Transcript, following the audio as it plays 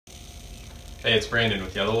Hey, it's Brandon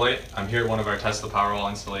with YellowLite. I'm here at one of our Tesla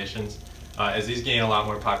Powerwall installations. As these gain a lot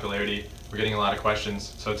more popularity, we're getting a lot of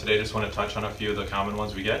questions. So today I just want to touch on a few of the common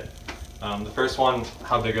ones we get. The first one,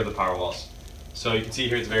 how big are the Powerwalls? So you can see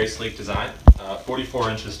here it's a very sleek design,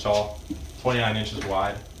 44 inches tall, 29 inches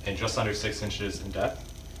wide, and just under 6 inches in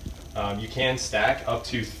depth. You can stack up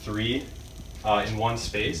to 3 in one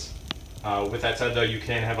space. With that said though, you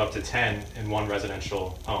can have up to 10 in one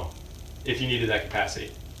residential home if you needed that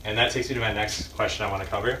capacity. And that takes me to my next question I want to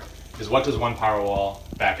cover, is what does one Powerwall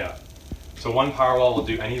back up? So one Powerwall will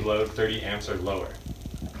do any load 30 amps or lower.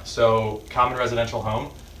 So common residential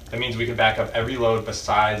home, that means we can back up every load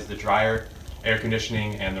besides the dryer, air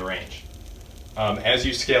conditioning, and the range. As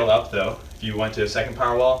you scale up though, if you went to a second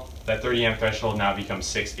Powerwall, that 30 amp threshold now becomes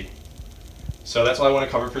 60. So that's all I want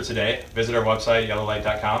to cover for today. Visit our website,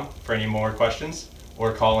 YellowLite.com, for any more questions,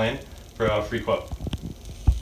 or call in for a free quote.